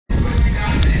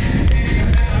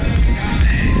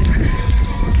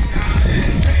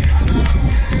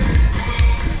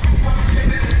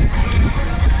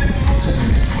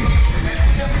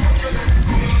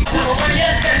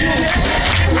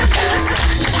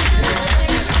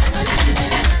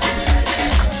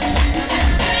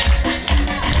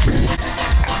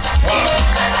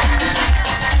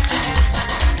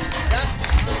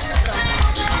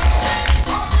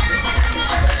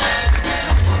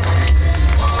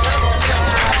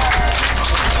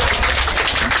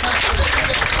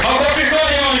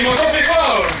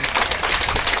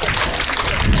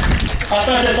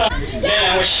Asante sana.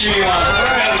 Yeah, mheshimiwa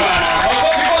gavana.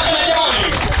 Makofi kwa sana jamani.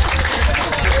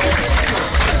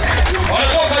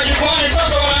 Wanatoka jukwani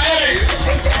sasa wanaele.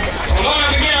 Unaona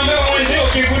mwingine ambaye mwenzio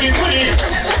kikudi-kudi.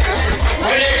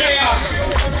 Kuelekea.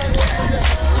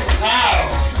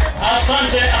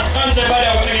 Asante baada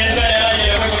ya kutengeneza daraja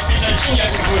ya kuweza kupita chini ya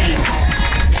kivuli.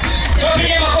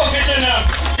 Tupige makofi tena.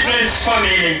 Friends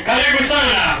family. Karibu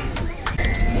sana.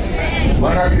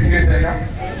 Bwana asifiwe tena.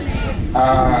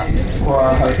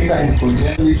 Kwa hakika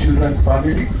Inspiration Children's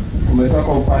Family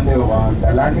umetoka upande wa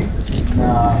Dalani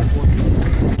na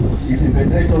it is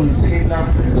entitled Tina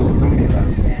Sizokudumisa.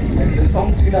 And the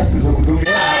song Tina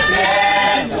Sizokudumisa.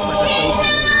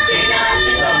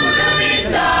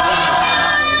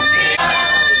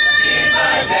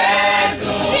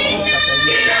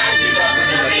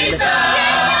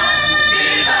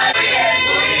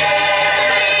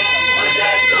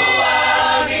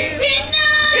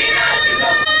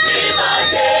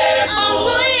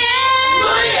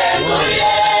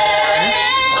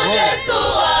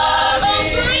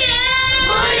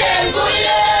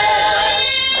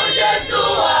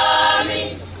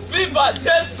 Viva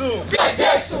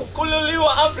Jesu!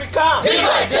 Kululiwa Afrika!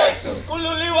 Viva Jesu!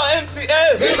 Kululiwa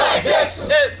MCL! Viva Jesu!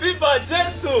 Viva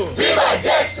Jesu! Viva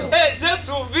Jesu!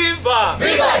 Jesu viva!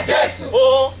 Viva Jesu!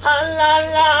 Oh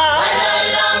halala!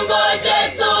 Halala ngo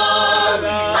Jesu!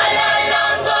 Halala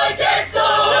ngo Jesu!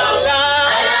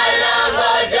 Halala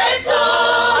ngo Jesu!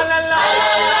 Halala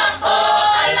oh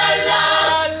halala!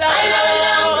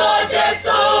 Halala ngo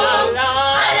Jesu!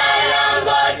 Halala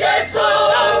ngo Jesu!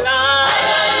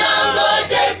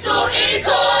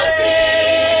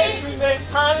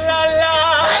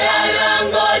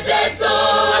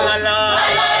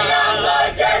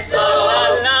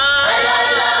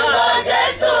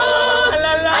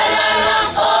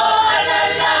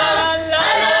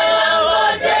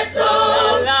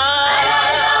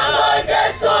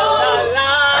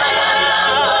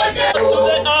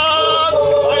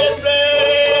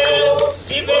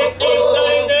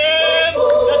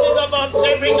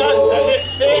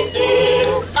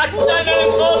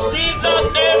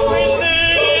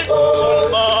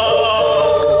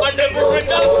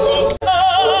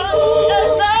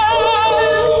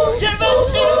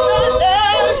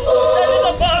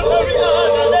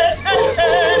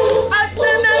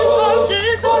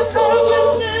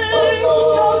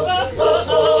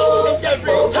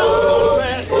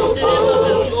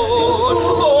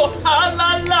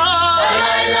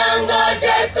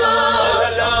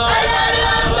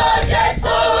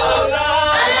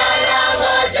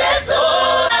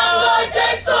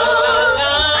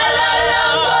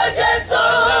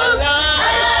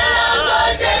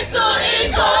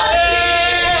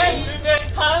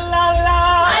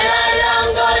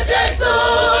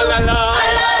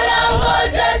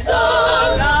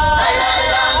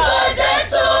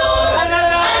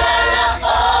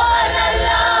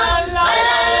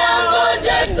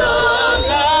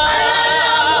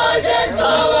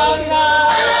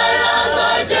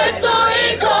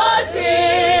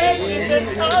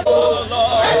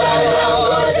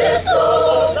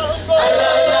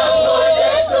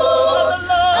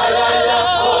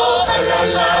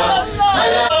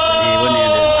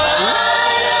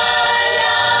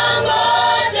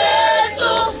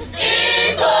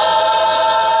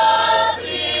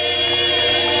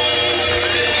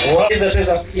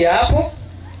 kufikia hapo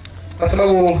kwa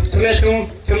sababu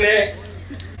tume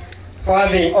for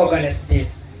having organized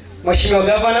this. Mheshimiwa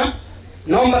Governor,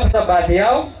 naomba sasa baadhi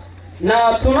yao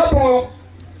na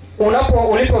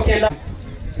ulipokwenda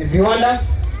viwanda,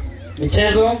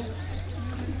 michezo,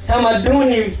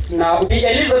 tamaduni na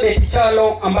Elizabeth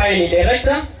Chalo ambaye ni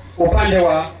director upande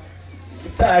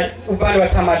wa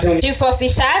tamaduni. Chief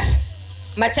officers,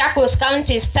 Machakos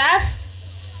County staff,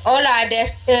 all our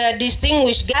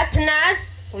distinguished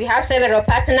partners. We have several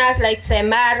partners like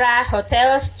Semara,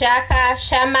 Hotels, Chaka,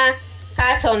 Shama,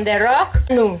 Cats on the Rock.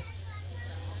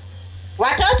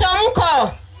 Watoto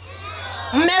mko?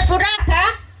 Mmefuraka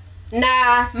na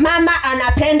mama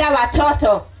anapenda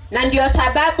watoto. Na ndio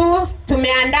sababu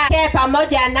tumeandaa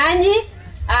pamoja nanyi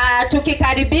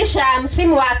tukikaribisha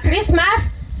msimu wa Christmas.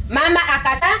 Mama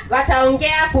akata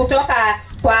wataongea kutoka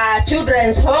kwa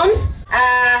Children's Homes.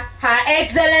 Her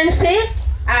Excellency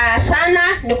sana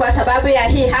ni kwa sababu ya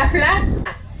hii hafla.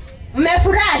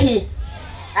 Mmefurahi?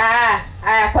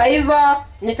 Kwa hivyo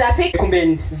nitafika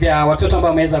kumbe vya watoto ambao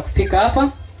wameweza kufika hapa.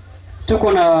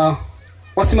 Tuko na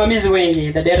wasimamizi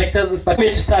wengi, the directors, but we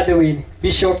to start with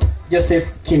Bishop Joseph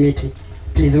Kimiti.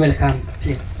 Please welcome,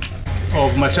 please.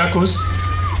 Of Machakos,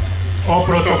 all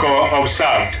protocol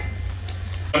observed.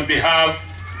 On behalf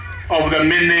of the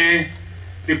many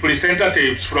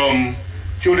representatives from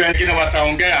children in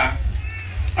wataongea,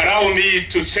 allow me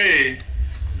to say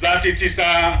that it is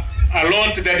a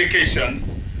lot dedication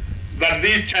that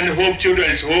this and Hope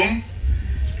Children's Home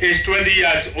is 20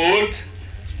 years old,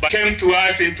 but came to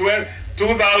us in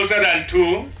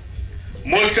 2002,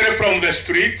 mostly from the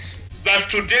streets, that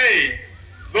today,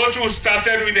 those who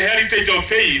started with the heritage of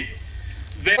faith,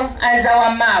 as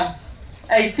our mom,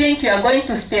 I think you are going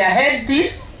to spearhead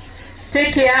this,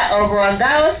 take care of our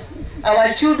girls,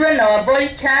 our children, our boy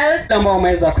child. Ambao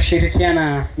wameweza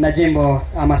kushirikiana na jimbo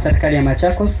ama serikali ya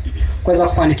Machakos kuweza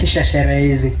kufanikisha sherehe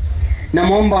hizi.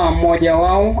 Namuomba mmoja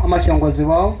wao ama kiongozi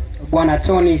wao, Bwana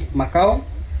Tony Makao,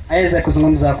 aweze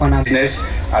kuzungumza kwa nami. Business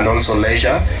and also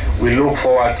leisure. We look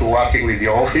forward to working with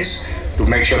your office to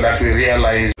make sure that we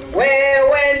realize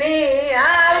Wewe ni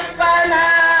Alpha na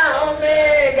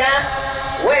Omega.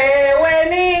 Wewe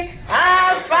ni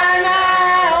Alpha na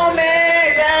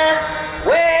Omega.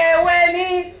 Wewe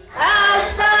ni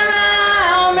Alpha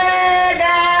na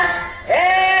Omega.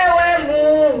 Ewe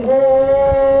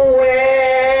Mungu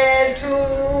wetu.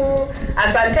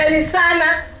 Asanteni sana.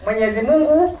 Mwenyezi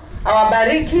Mungu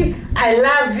awabariki. I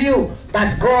love you,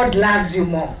 but God loves you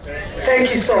more. Thank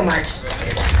you so much.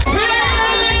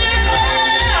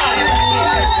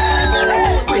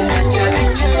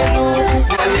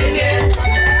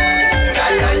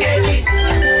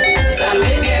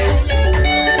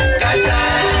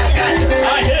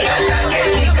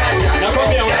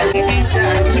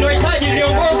 Tunahitaji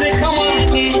viongozi kama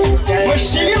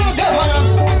Mheshimiwa Gavana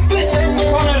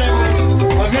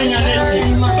Wavinya leti.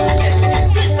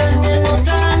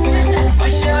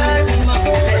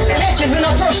 Keki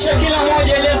zinatosha, kila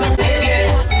mmoja eleza.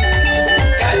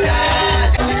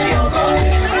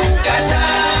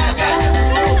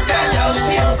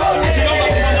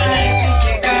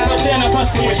 Tunapatia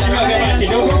nafasi Mheshimiwa Gavana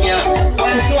kidogo,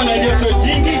 kusiwa na joto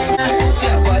jingi.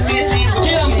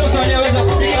 Kila mtoto aliyeweza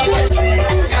kufika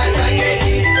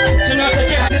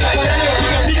tunawatakia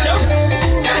kupiga picha.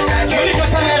 Mulika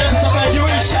kamera kutoka juu,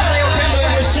 ishara ya upendo wa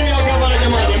Mheshimiwa Gavana.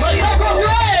 Jamani, Machakos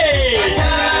wewe!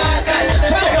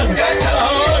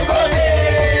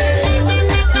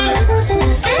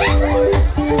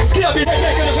 Sikia bidhaa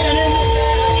yake inafanya nini?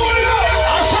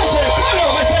 Asante,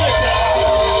 follow my selector.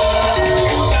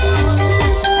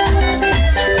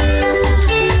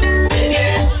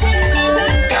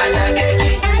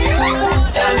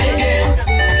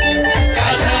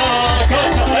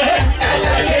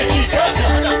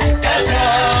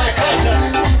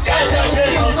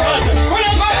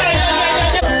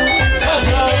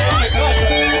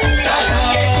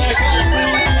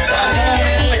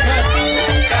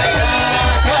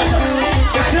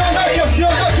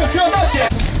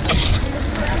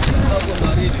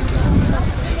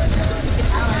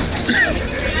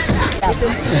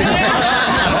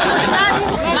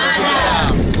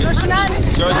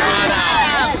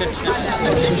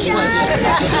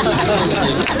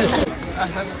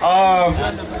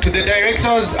 To the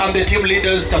directors and the team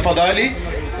leaders, tafadhali,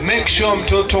 make sure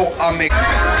mtoto ame.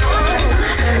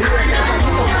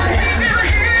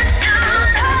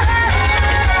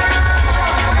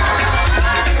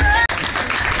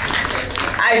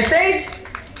 I said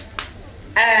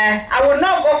I will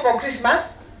not go for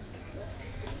Christmas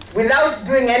without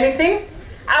doing anything.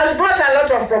 I was brought a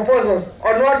lot of proposals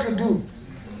on what to do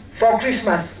for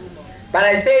Christmas, but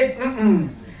I said,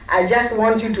 I just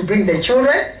want you to bring the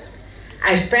children.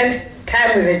 I spent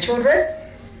time with the children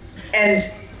and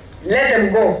let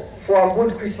them go for a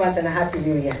good Christmas and a happy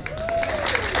New Year.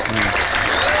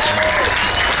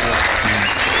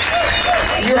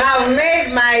 You have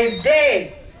made my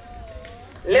day.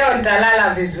 Leo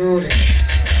nitalala vizuri.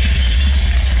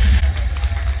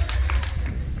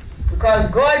 Because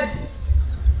God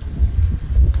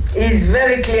is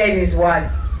very clear in His word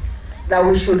that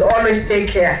we should always take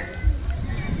care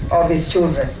of His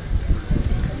children.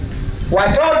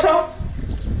 Watoto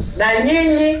na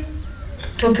nyinyi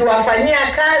tukiwafanyia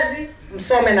kazi,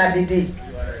 msome na bidii.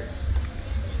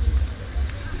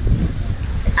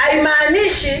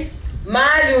 Haimaanishi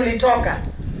mahali ulitoka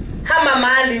ama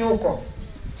mahali uko.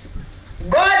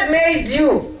 God made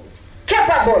you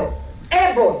capable,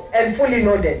 able and fully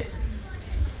loaded.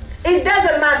 It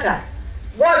doesn't matter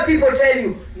what people tell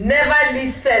you. Never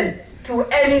listen to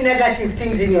any negative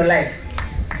things in your life.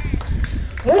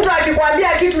 Mtu akikwambia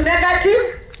kitu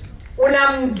negative,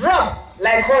 unamdrop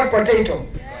like hot potato.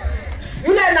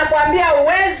 Yule anakuambia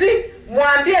uwezi,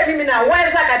 mwambie mimi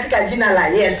naweza katika jina la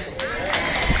Yesu.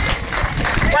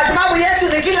 Kwa sababu Yesu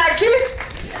ni kila kitu.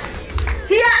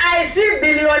 Here I see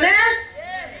billionaires,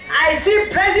 I see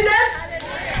presidents,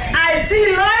 I see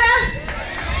lawyers,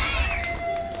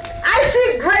 I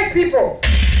see great people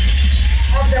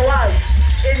the world.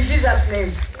 In Jesus'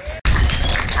 name.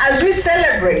 As we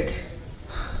celebrate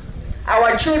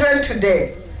our children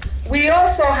today, we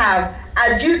also have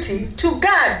a duty to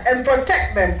guard and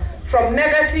protect them from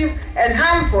negative and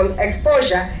harmful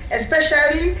exposure,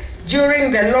 especially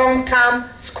during the long-term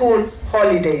school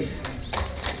holidays.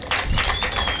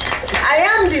 I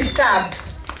am disturbed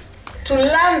to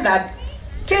learn that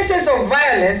cases of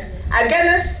violence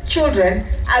against children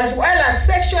as well as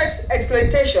sexual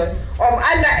exploitation of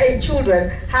underage children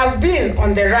have been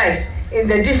on the rise in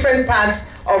the different parts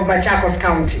of Machakos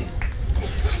County.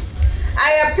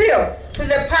 I appeal to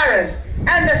the parents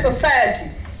and the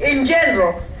society in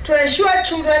general to ensure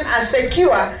children are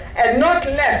secure and not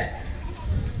left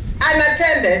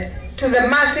unattended to the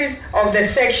masses of the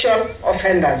sexual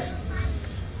offenders.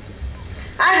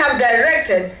 I have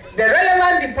directed the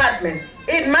relevant department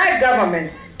in my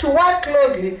government to work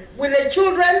closely with the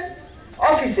children's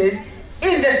offices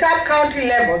in the sub-county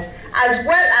levels as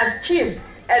well as chiefs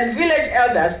and village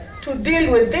elders to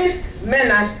deal with this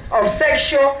menace of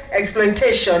sexual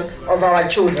exploitation of our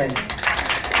children.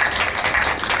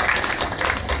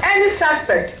 Any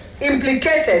suspect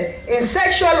implicated in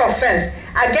sexual offense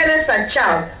against a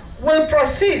child will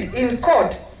proceed in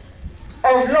court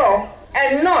of law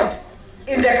and not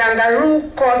in the kangaroo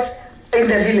courts in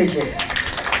the villages.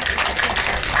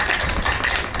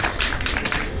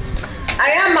 I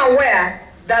am aware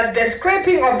that the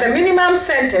scrapping of the minimum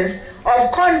sentence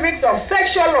of convicts of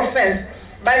sexual offense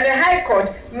by the High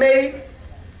Court may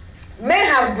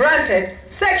have granted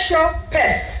sexual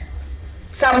pests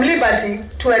some liberty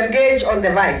to engage on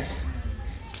the vice.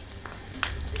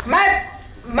 My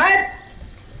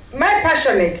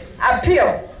passionate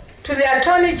appeal to the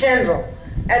Attorney General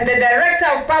and the Director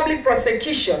of Public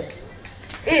Prosecution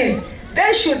is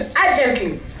they should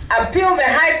urgently appeal the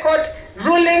High Court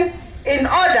ruling in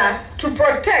order to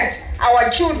protect our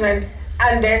children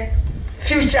and the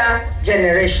future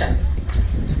generation.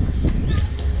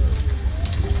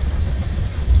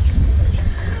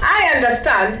 I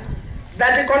understand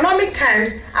that economic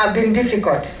times have been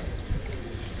difficult,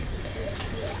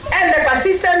 and the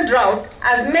persistent drought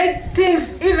has made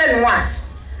things even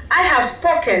worse. I have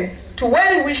spoken to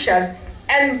well-wishers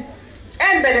and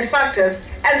benefactors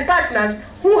and partners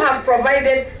who have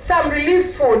provided some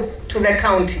relief food to the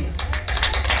county.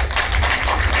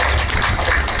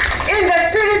 In the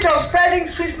spirit of spreading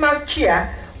Christmas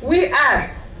cheer, we are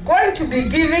going to be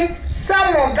giving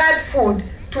some of that food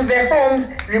to the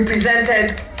homes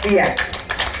represented here.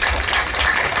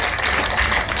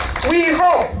 We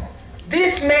hope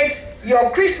this makes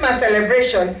your Christmas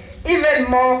celebration even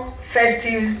more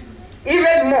festive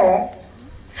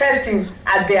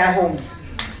at their homes.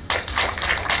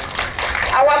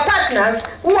 Our partners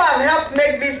who have helped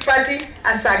make this party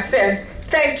a success,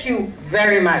 thank you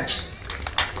very much.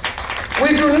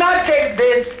 We do not take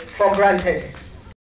this for granted.